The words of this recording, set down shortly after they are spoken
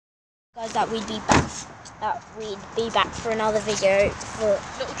That we'd be back for another video for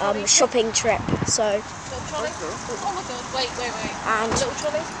shopping trip. So little trolley. Oh my god! Wait. And little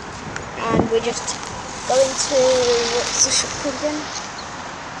trolley. And we're just going to, what's the shop called again?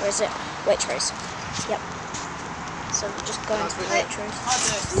 Where is it? Waitrose. Yep. So we're just going to Waitrose.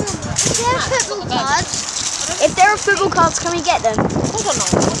 Is there football cards? If there are football cards, can we get them? Hold on,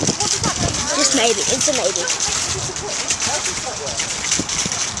 what does that mean? Just maybe. It's a maybe.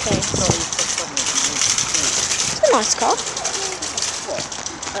 Okay. It's a nice car.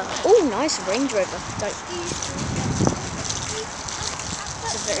 Oh, nice Range Rover. It's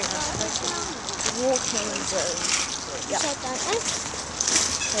a very nice place. Walking zone. Yep.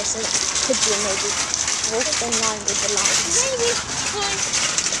 Okay, so it could be maybe walk in line with the lines.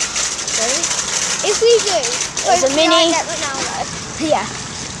 Sorry? If we do, there's a mini. Yeah.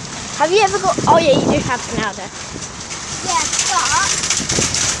 Have you ever got? Oh yeah, you do have Ronaldo. Yeah,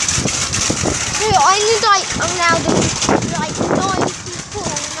 but no, I need like Ronaldo, like 94,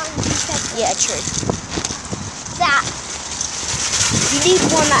 97. Yeah, true. That. You need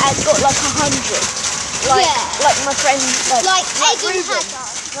one that has got like 100. Like my friend, like Eden Ruben.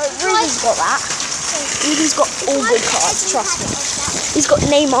 Hazard. No, Ruben's got that. Eden's got all good cards, trust me. He's got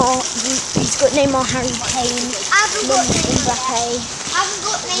Neymar, Harry Kane, Mbappe,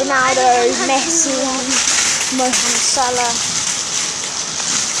 Ronaldo, Messi, Mohamed Salah.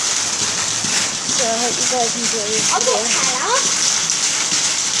 So I hope you guys enjoy this video.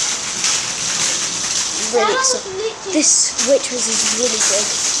 Really excited. This Waitrose is really big.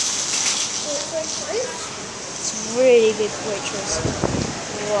 It's really big Waitrose.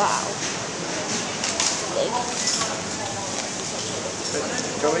 Wow. Big.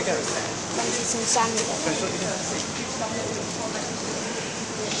 Go again. Fancy some salmon.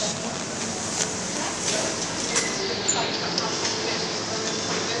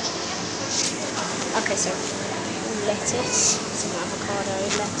 Okay, so lettuce, some avocado,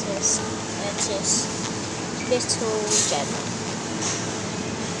 lettuce, little gem,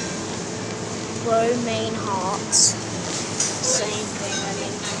 romaine hearts, same thing,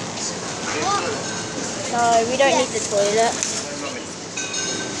 romaine hearts. No, we don't need the toilet.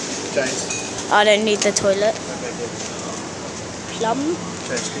 James. I don't need the toilet. Plum.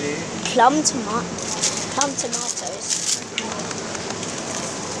 James, can you? Plum tomatoes.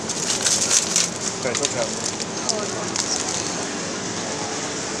 James, look out.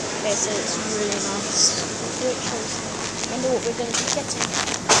 Okay, so it's really nice. I wonder what we're going to be getting.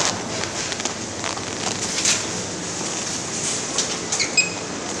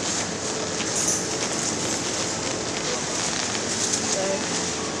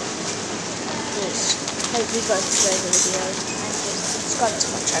 Hope you guys enjoy the video and just subscribe to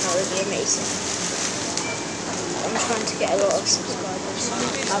my channel, it would be amazing. I'm trying to get a lot of subscribers. I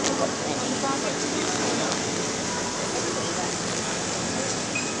haven't got many.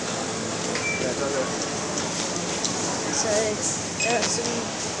 So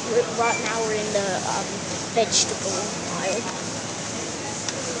right now we're in the vegetable aisle.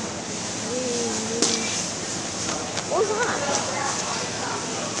 What was that?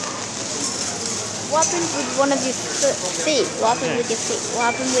 What happened with one of your feet? What happened with your feet?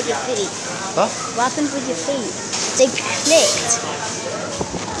 What happened with your feet? Huh? What happened with your feet? They clicked. Yeah.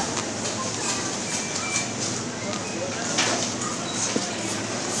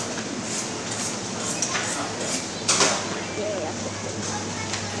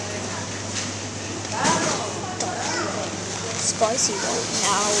 Spicy roll.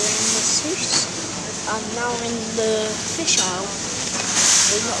 Now we're in the sushi. Now we're in the fish aisle.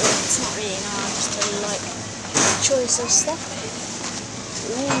 It's not really nice to like choice of stuff.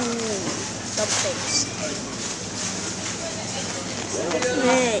 Ooh, dumplings.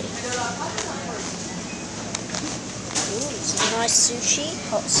 Hey. Ooh, some nice sushi,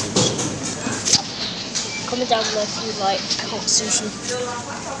 hot sushi. Comment down below if you like hot sushi.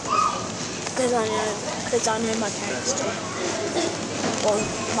 Because I know my parents do. Well,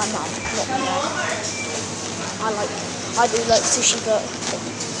 my mum, not my dad. I do like sushi, but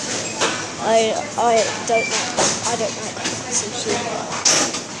I don't like sushi.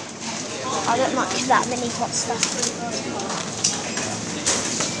 I don't like that many hot stuff.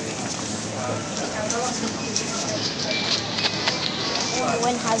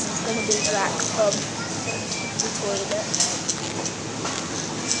 When Hazard's going to be back from the toilet.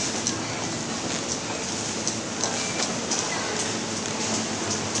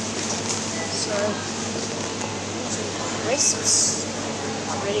 So, crisps.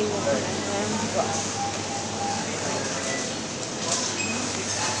 I really want them, but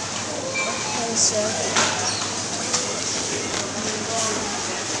okay, so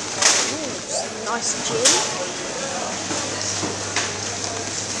nice gin.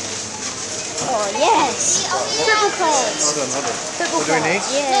 Oh yes! Football cards! Hold on. Football What do we need?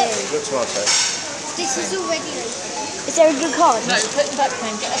 cards! Yay! Look tomato. This is already open. Is there a good card? No, put it back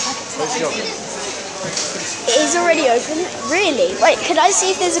then. Get a packet to Where's open. yours? It is already open? Really? Wait, can I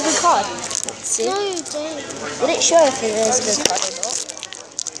see if there's a good card? Let's see. No, you don't. Will it show if there's a good card or not?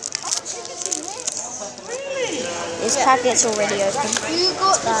 This packet's already open. You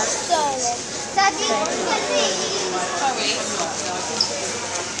got the stolen. Daddy,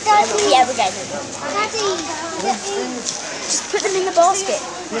 Daddy, Yeah, we're good. Daddy, Just put them in the basket.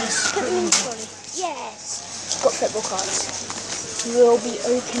 Put them in the trolley. Yes. Got football cards. We'll be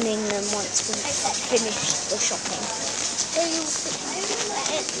opening them once we finish the shopping.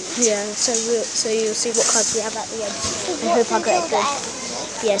 Yeah, so you'll see what cards we have at the end. I hope I get good.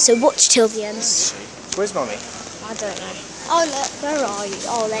 Yeah, so watch till the end. Where's Mummy? I don't know. Oh look. Where are you?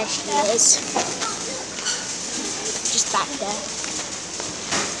 Oh, there she is. Just back there.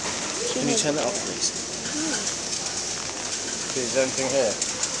 Can you turn that off, please? Is there anything here?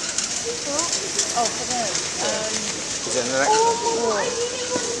 Oh, for those. Is there an next one?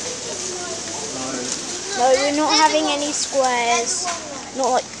 No, we're not having any squares.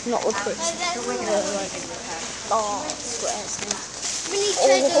 Not with crisps. Like bar squares. No. We need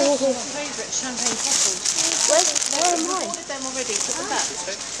Oh, Favourite champagne truffles. where am I? Ordered them already. Put them back.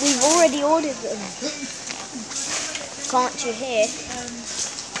 We've already ordered them. Can't you hear?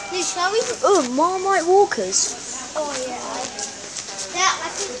 Shall we? Oh, Marmite Walkers. Oh yeah. Yeah, I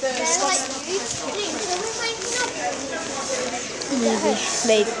think they're like you.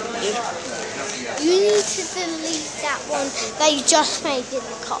 Maybe. You need to delete that one that you just made in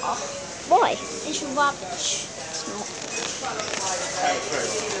the car. Why? It's rubbish. It's not.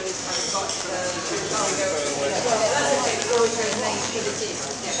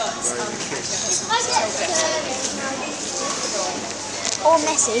 Or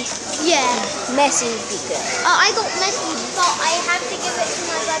messy. Yeah. Messy would be good. I got messy, but I had to give it to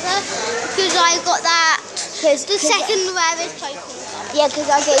my brother because I got that. The second rarest Pokemon. Yeah, because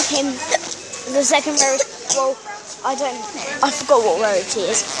I gave him the second rarity. Well, I forgot what rarity it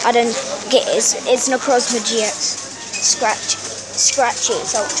is. I don't get it. It's Necrozma GX. Scratchy.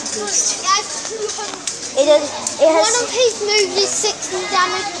 It's Ultra Boost. It has 200. It has One of his moves is 60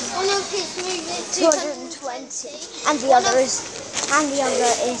 damage. One of his moves is 220, and the other is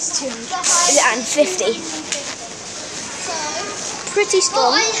 250. Pretty Well,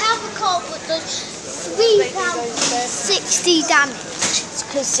 strong. I have a card that does 3,060 damage. It's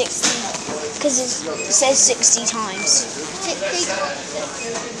because it says 60 times. 60 times.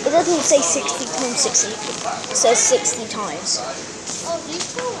 It doesn't say 60 times 60. It says 60 times. Oh, do you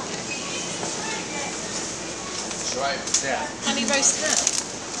feel that? Honey roast ham.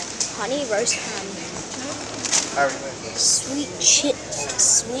 Honey roast ham. Harry, Sweet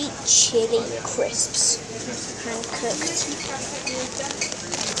chili crisps. Hand cooked.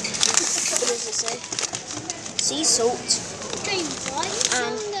 What does it say? Sea salt. James, why are you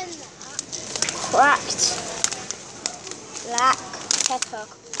And doing that? cracked black pepper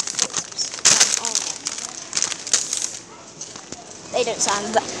crisps. They don't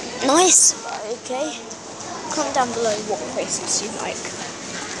sound that nice, but okay. Comment down below what crisps you like.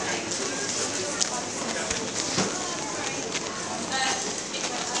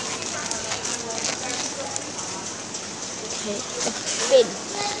 Okay, a bin.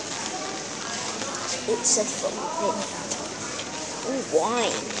 It's a bin. Ooh,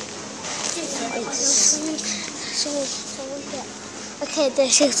 wine. Okay,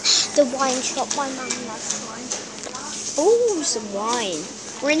 this is the wine shop. My mum loves wine. Oh, some wine.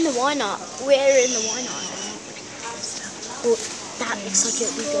 We're in the wine aisle. Oh, that looks like it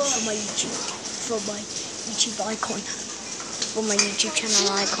would be good for my YouTube icon. For my YouTube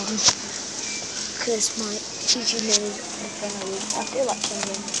channel icon. Because my YouTube name is I feel like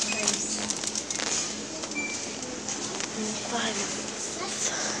changing.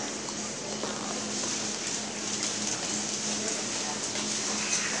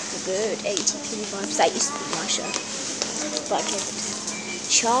 Good, 8025. That used to be my show. But I gave it to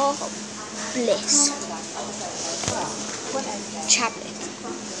Char Bliss. Chablis.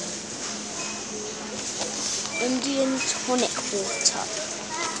 Indian tonic water.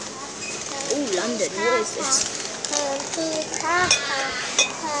 Oh, London, what is this?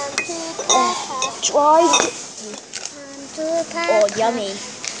 Dried. Oh, yummy.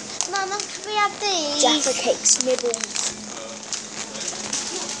 Mama, can we have these? Jaffa cakes, nibbles.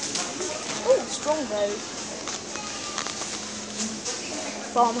 Oh, Strongbow.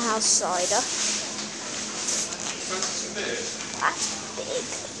 Farmhouse cider. That's big.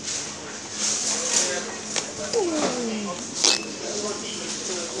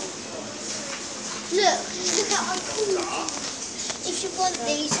 Look how cool. If you want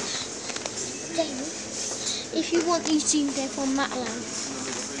these, if you want these jeans, they're from Matalan.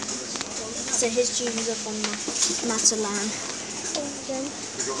 So his jeans are from Matalan.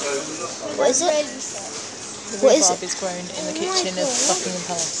 What is it? The What is rhubarb is grown in the kitchen of Buckingham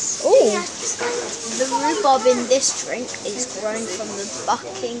Palace. Oh, the rhubarb in this drink is grown from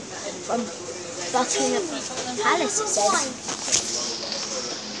Buckingham Palace, it says.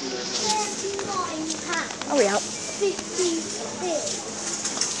 Hurry up. 50p.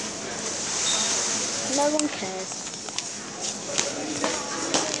 No one cares.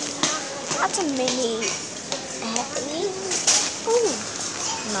 That's a mini thingy. Oh,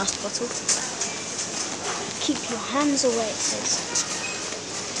 nice bottle. Keep your hands away, it says.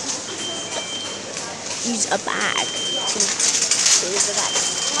 Use a bag to use a bag.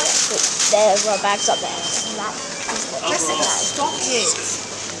 There are bags up there. That is the plastic bag. Stop it!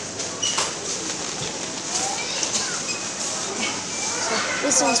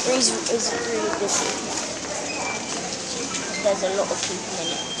 This Sainsbury's is really busy. There's a lot of people in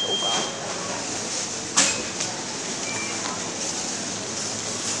it. It's all gone.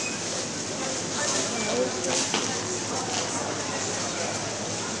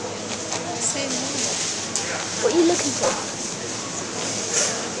 What are you looking for?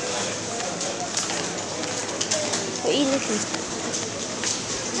 What are you looking for?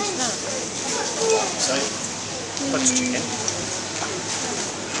 So, bunch of chicken.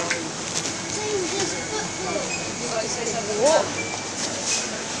 What?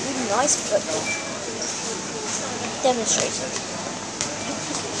 Really nice football. Demonstration.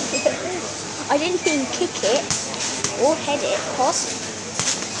 I didn't even kick it or head it, cause.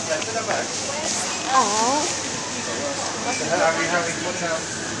 Aww.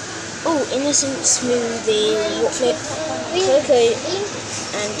 Oh, innocent smoothie, chocolate, cocoa,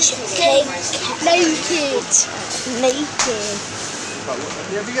 and cake. Naked.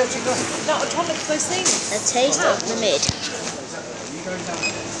 Not atomic, those things. A taste of the mid.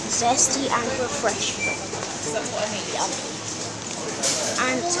 Zesty and refreshing. That's what I need. Yummy.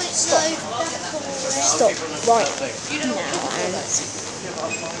 And stop right now and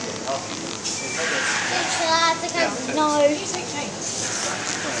no.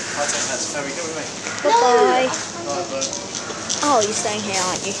 Bye-bye. Oh, you're staying here,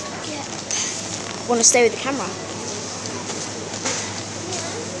 aren't you? Yeah. Want to stay with the camera?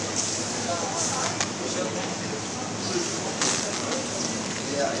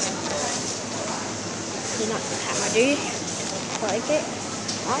 You like the camera, do you? Like it?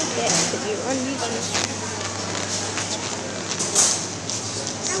 Like it, because you're on YouTube.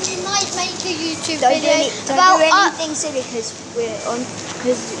 And we might make a YouTube Don't video do about anything silly because we're on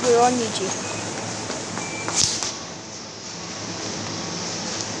YouTube.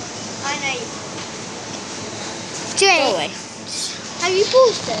 I know. Go James, away. have you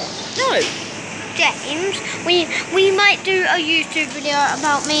paused it? No. James, we might do a YouTube video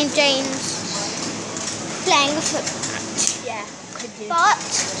about me and James playing a football match. Yeah, could do. But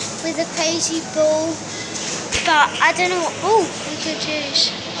with a crazy ball. But I don't know what ball we could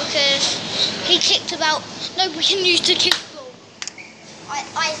use because he kicked about. No, we can use the kick ball.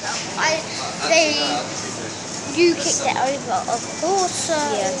 You kicked it over, of course. So.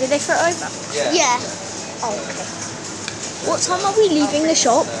 Yeah, did they throw it over? Yeah. Oh, okay. What time are we leaving the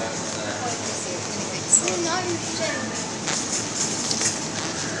shop?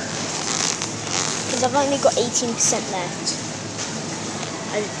 Because I've only got 18% left.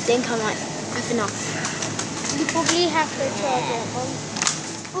 I think I might have enough. You probably have to charge it on.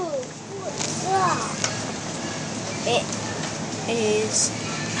 It is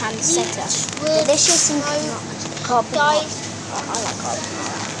pancetta. Delicious and carbon. Guys. I like carbon.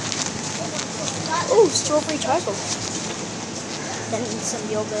 Oh, strawberry trifle. Then some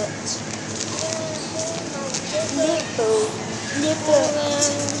yogurt.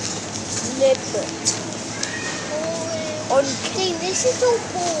 Lippert. On This is all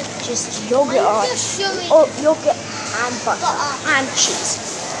pork. just yogurt, I'm just showing oh, yogurt and butter and cheese.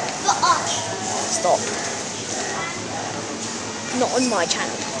 butter. Stop. Not on my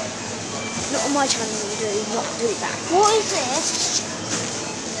channel. Not on my channel. You do not do that. What is this?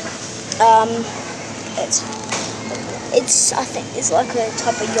 It's I think it's like a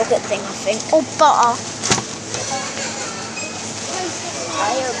type of yogurt thing. I think. Oh, butter.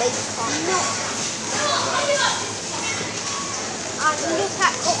 I hear a baby crying. And look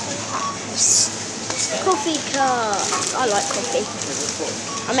at coffee cups. Coffee cup. I like coffee.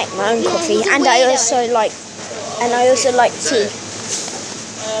 I make my own coffee, and I also like tea.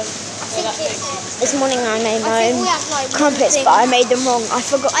 tickets. This morning I made I my think own we have like one crumpets, thing. but I made them wrong. I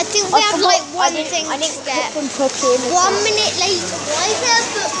forgot. I think we have forgot- like one I didn't- thing I didn't to put get. them properly in the 1 tin. minute later. Why is there a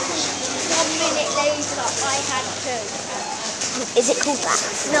book called 1 minute later? I had two. Is it called that?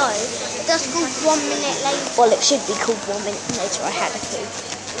 No, that's called 1 minute later. Well, it should be called 1 minute later. I had a clue. 1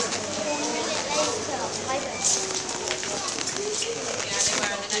 minute later. I don't.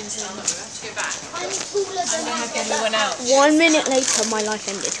 I'm cooler than We went out. 1 minute later, my life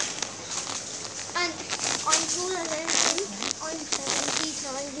ended. And I'm taller than him. I'm 7, he's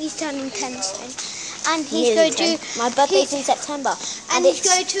 9, he's turning 10 soon. And he's Nearly going 10. to... My birthday's in September. And he's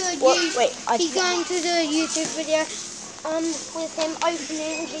going to a Wait, he's going to do a YouTube video with him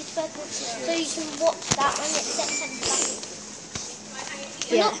opening his present. So you can watch that when it's September.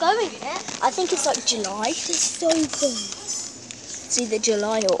 We're Yeah. not going yet. I think it's like July. It's so good. It's either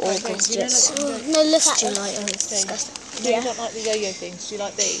July or August. you know, It's No, look at it. July. Oh, it's disgusting. You know, you don't like the yo-yo things. Do you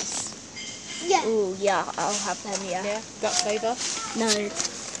like these? Yeah. Ooh, yeah, I'll have them, yeah. Yeah. That flavour? No,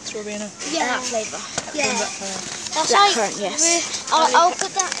 Strawberry and a Yeah. that flavour. Yeah. blackcurrant. That's Blackcurrant, like, yes. I'll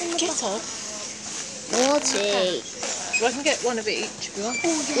put that in the Get off. Naughty. Well, I can get one of each if you want.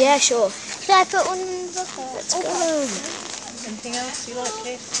 Yeah, sure. Should I put one in the bucket? Let's go. Anything else you like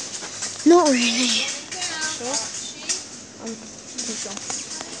here? Not really. Sure. This one.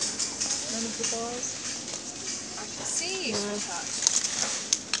 None of the bars? See.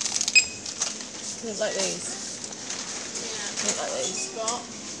 You don't like these? You don't like these?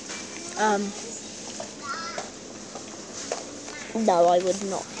 No, I would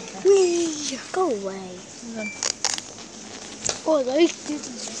not. Whee! Go away. No. Oh, those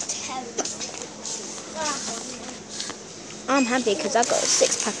goodies are terrible. I'm happy because I got a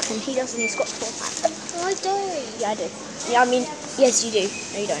 6-pack and he doesn't. He's got 4-pack. I don't. Yeah, I do. Yeah, I mean, yes, you do.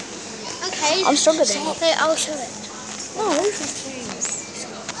 No, you don't. Okay. I'm stronger than you. Okay, I'll show it. No,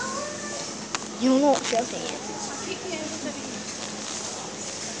 you're not joking it.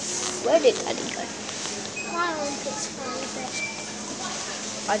 Where did Daddy go? My armpit's fine, but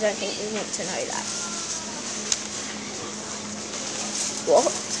I don't think we want to know that. What?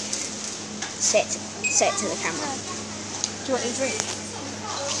 Say it to the camera. Do you want any drink?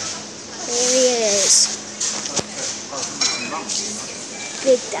 Here he is.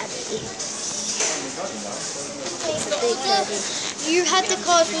 Big Daddy. Big Daddy. you had the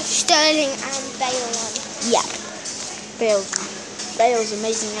cards with Sterling and Bale on. Yeah. Bale's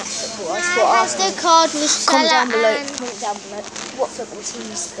amazing at football. I I thought had Arsenal. the card with Comment Stella down below. and... Comment down below. What football team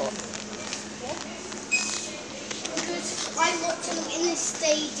you support? Because I'm watching in the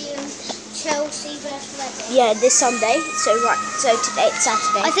stadium Chelsea versus Reading. Yeah, this Sunday. So today it's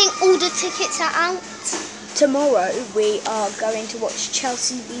Saturday. I think all the tickets are out. Tomorrow we are going to watch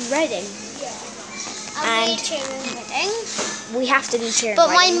Chelsea v Reading. And we're And- cheering Reading. We have to be cheering. But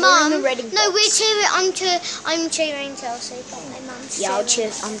my Reading. We're mum... in the Reading No, box. we're cheering... I'm cheering Chelsea, but my mum's Yeah, I'm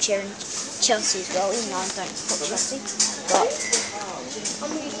cheering. cheering Chelsea as well, even though I don't support Chelsea. But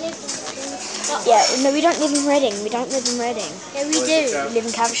And we live in Reading. But yeah, no, we don't live in Reading. We don't live in Reading. yeah, we do. We live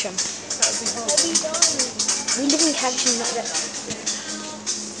in Caversham. We don't. We live in Caversham, not Reading.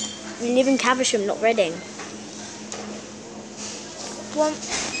 We live in Caversham, not Reading.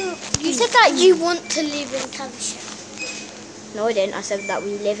 You said that you want to live in Caversham. No, I didn't. I said that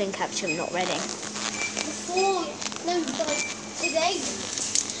we live in Caversham, not Reading. Before, no, like today.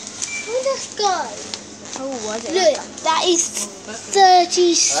 Where does go? Oh, was it? Look, that is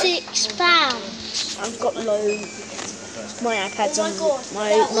 £36. I've got low. My iPad's Oh my on. God, My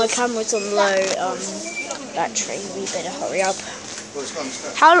that was- camera's on low battery. We better hurry up.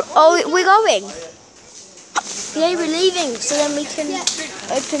 How? Oh, we're going. Yeah, we're leaving, so then we can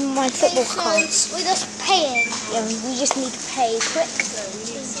open my football cards. We're just paying. Yeah, we just need to pay quick.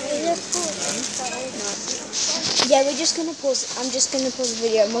 Yeah, we're just gonna pause. I'm just gonna pause the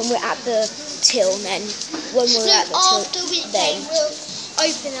video when we're at the till, and then when we're So at the after till, we pay, then. we'll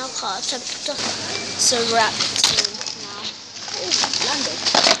open our cards. So we're at the till now. Oh, landed.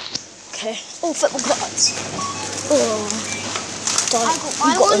 Okay. Oh, football cards. Oh, done. I got You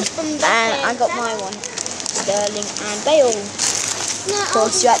my got one them. from the And I got my one. Sterling and Bale. No, Of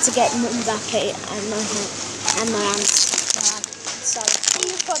course, you had to get Mbappe and my aunt's dad. So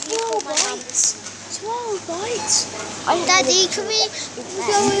you probably call my aunt's 12 bites. Daddy, can we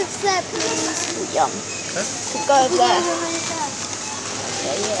go over there, please? Yum. Could go over there. Over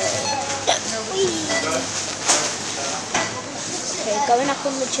there. Yeah. Okay, going up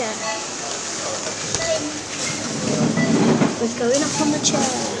on the chair. We're going up on the chair.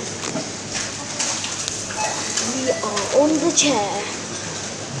 We are on the chair.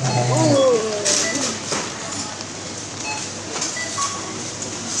 Oh.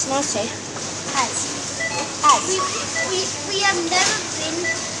 It's nice here. We have never been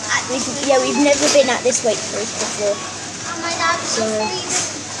at this We've never been at this wake bridge before. and my dad So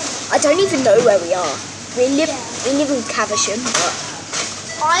I don't even know where we are. We live in Caversham, but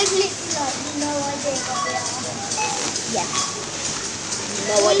I've literally like no idea where we are. yeah,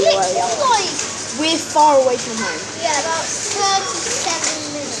 no idea where we are. Like, We're far away from home. yeah, about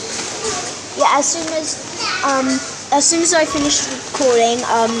 37 minutes. Yeah, as soon as I finished recording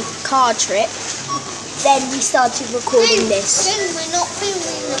car trip, then we started recording this. Then we're not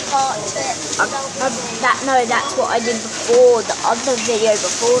filming the car trip. That's what I did before, the other video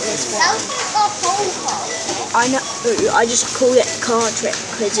before this That one. was our whole car. I know, I just call it car trip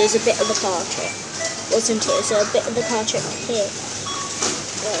because it's a bit of a car trip, wasn't it? It's a bit of the car trip here.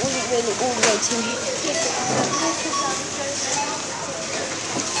 It wasn't really all the way to here.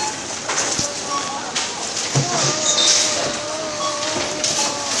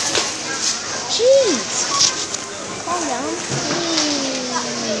 Jeez! Calm down.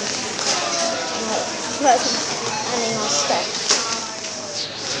 Right, adding our step.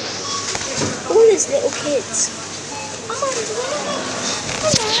 All these little kids.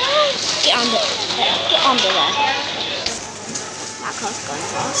 Get under there. That car's going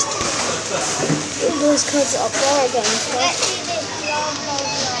fast. All those cars up there are going Let's fast. do this long,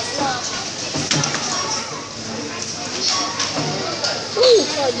 Ooh,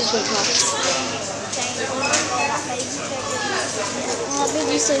 car just went past. Oh, that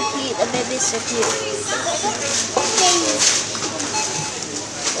baby's so cute. The baby's so cute.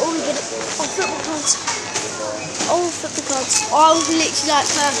 Oh, we get it. Oh, football cards. Oh, football cards. Oh, I was literally like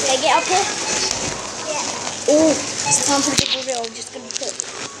perfect. Okay, get up here. Yeah. Oh, it's time for the big reveal. I'm just going to put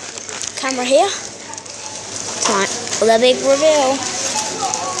camera here. Time for the big reveal.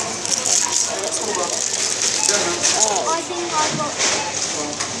 I think I got it.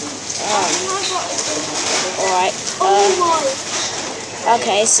 Alright. Oh my.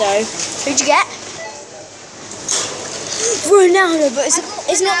 Okay, so who'd you get? Ronaldo, but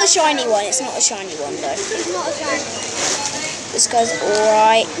it's not the shiny one. It's not a shiny one though. It's not a shiny. This guy's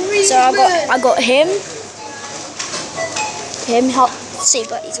alright. So I got him. See,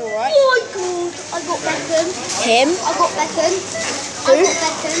 but he's alright. Oh my god. I got Beckham. Him. I got Beckham. Who? I got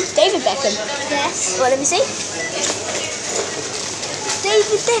Beckham. David Beckham. Yes. Well, let me see.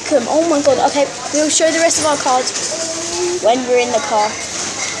 David Beckham. Oh my god. Okay, we'll show the rest of our cards when we're in the car.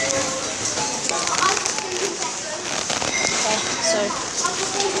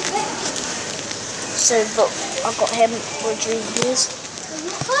 Okay, but I got him, Rodriguez.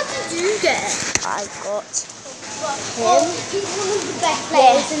 What did you get? I got Well, him. he's one of the best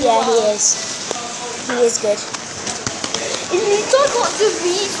players in the Yeah, world. he is. He is good. I got the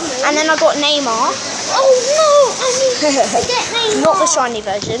Griezmann. And then I got Neymar. Oh no! I need to get Neymar. Not the shiny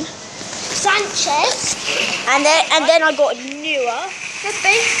version. Sanchez. And then I got Neuer.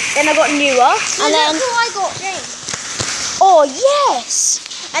 Then I got Neuer. And And then look who I got, James. oh yes.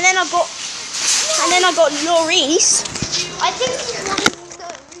 And then I got Lloris. I think he's one of the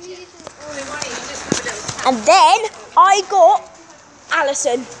And then I got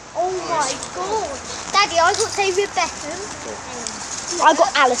Alisson. Oh my god. Daddy, I got David Beckham. I got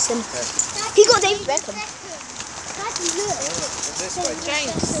Alisson. He got David Beckham. Daddy, look.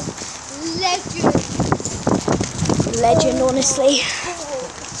 James. Legend. Legend, honestly.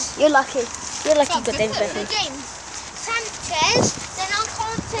 You're lucky. You're lucky you got David Beckham. James. Sanchez. Then I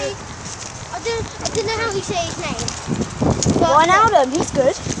can't say. I don't know how you say his name. Ronaldo, he's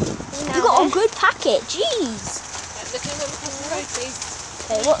good. You got a good packet. Jeez. Look at what the road, please.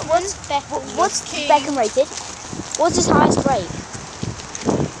 Okay, what's Beckham rated? What's his highest rate?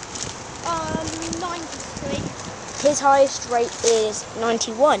 93. His highest rate is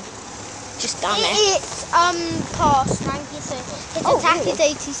 91. Just down there. It's past 93. His Oh, attack really? is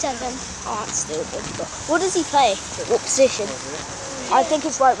 87. Oh, that's still good. But what does he play? What position? I think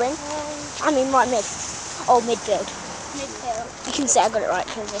it's right wing. I mean right mid. Oh, midfield. Midfield. You can say I got it right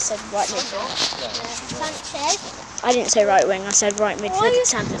because I said right midfield. Sanchez. I didn't say right wing. I said right midfield. It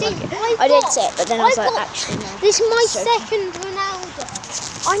sounded like it. I did say it, but then I was like, actually no. This is my So- second Ronaldo.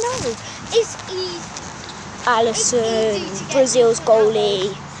 I know. It's easy. Alisson, Brazil's goalie.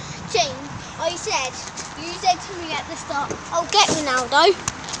 James, you said to me at the start, I'll get Ronaldo.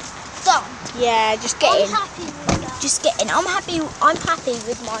 Done. Yeah, just get I'm in. happy with that. Just get in. I'm happy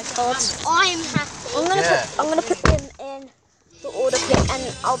with my cards. I'm happy. I'm gonna put them in the order pick,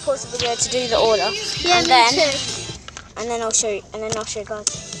 and I'll pause the video to do the order. Yeah, and me then too. I'll show you. And then I'll show you guys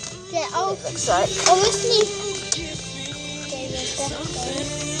Yeah, what it looks like. honestly.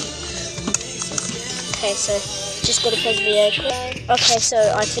 Okay, so Just gotta pause the video. Okay, so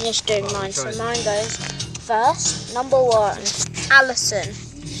I finished doing mine. So mine goes first, number 1, Allison.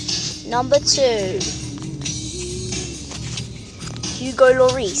 Number 2, Hugo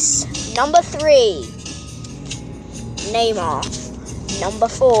Lloris. Number 3, Neymar. Number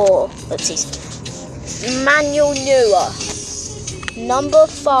 4, Manuel Neuer. Number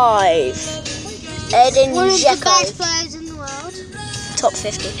 5, Edin One of the Dzeko. best players in the world. Top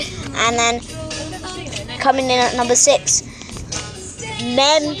 50. And then coming in at number 6,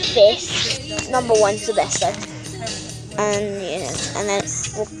 Memphis. Number 1's the best though.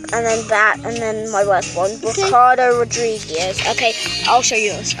 And then my worst one, Ricardo Rodriguez. Okay, I'll show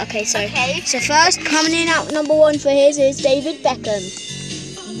you yours. Okay, so first coming in at number 1 for his is David Beckham.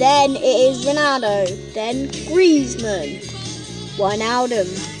 Then it is Ronaldo. Then Griezmann, Wijnaldum,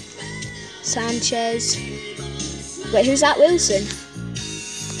 Sanchez. Wait, who's that? Wilson.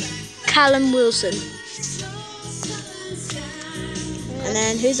 Callum Wilson. And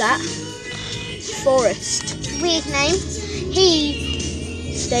then who's that? Forrest. Weird name.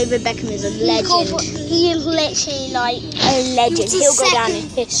 David Beckham is a legend. He is literally like A legend. He was the He'll go down in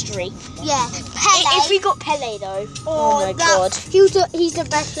second- history. yeah. Pele. If we got Pele though, oh my god. He's the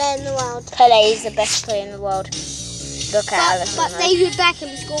best player in the world. Pele is the best player in the world. Look at Allison. But David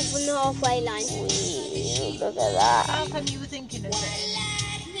Beckham scored from the halfway line. Look at that. How come you were thinking of it?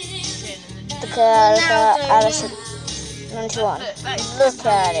 Look at Allison. 91. Look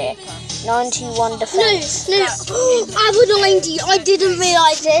at it. 91 defense. No, I was 90. I didn't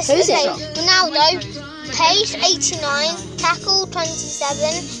realise this. Who's it? Ronaldo, pace 89, tackle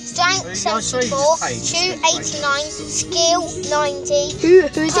 27, strength 74, shoot 89, skill 90, Who's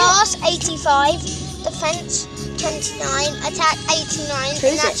it? pass 85, defence 29, attack 89, Who's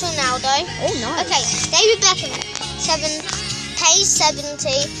and that's Ronaldo. Oh, nice. Okay, David Beckham, pace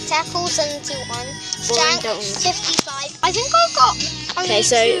 70, tackle 71, strength 55. I think I got only Okay,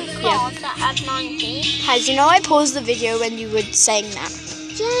 so, 2 yeah. cards that had 90. As you know, I paused the video when you were saying that.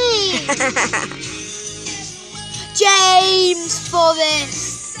 James! James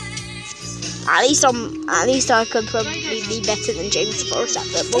Forrest. At least I could probably be better than James Forrest at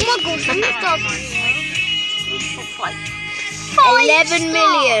football. Oh my god, how many stars? 11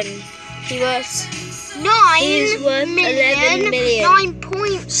 million. He was. 9 He's worth 11 million. 9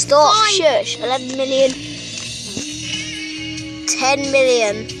 points. Stop. Shush. 11 million. 10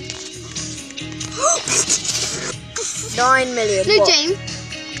 million. 9 million. No, What? James.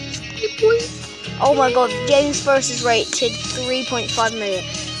 8 points. Oh my god, James Forrest is rated 3.5 million.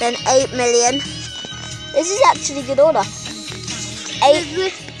 Then 8 million. This is actually good order.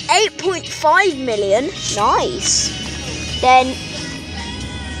 8.5 million. Nice. Then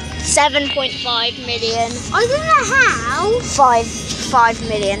 7.5 million. I don't know how 5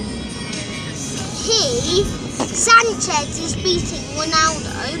 million. Sanchez is beating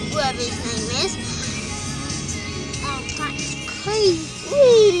Ronaldo, whatever his name is. Oh, that's crazy.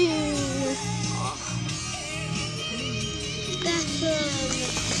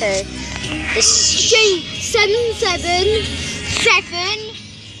 So this James, 7, 7, 7,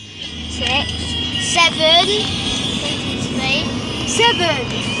 6, 7, 23, 7.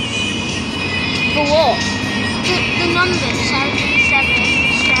 for what? The numbers, 7,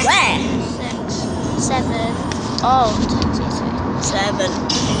 7, 7, Where? 6, 7. Oh, 7.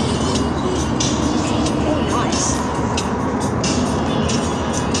 Oh, nice.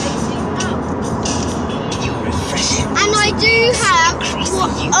 And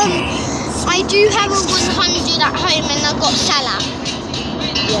I do have a 100 at home, and I've got Salah.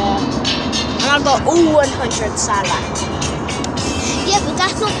 Yeah. And I got all 100 Salah. Yeah, but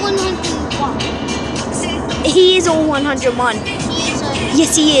that's not 101. He is all 101.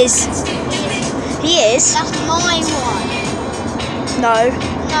 Yes, he is. He is. That's my one. No,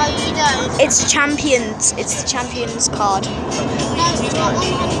 No, you don't. it's champions. It's the champions card. No, it's not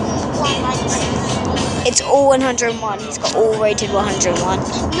 101 like this. It's all 101. He's got all rated 101.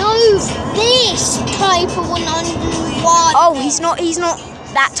 No, this type of 101. Oh, he's not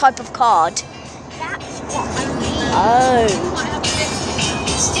that type of card. That's what I mean. Oh.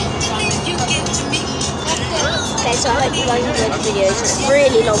 Okay, so I hope you guys enjoyed the video. It's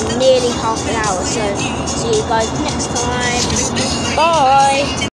really long, nearly half an hour. So see you guys next time. Bye.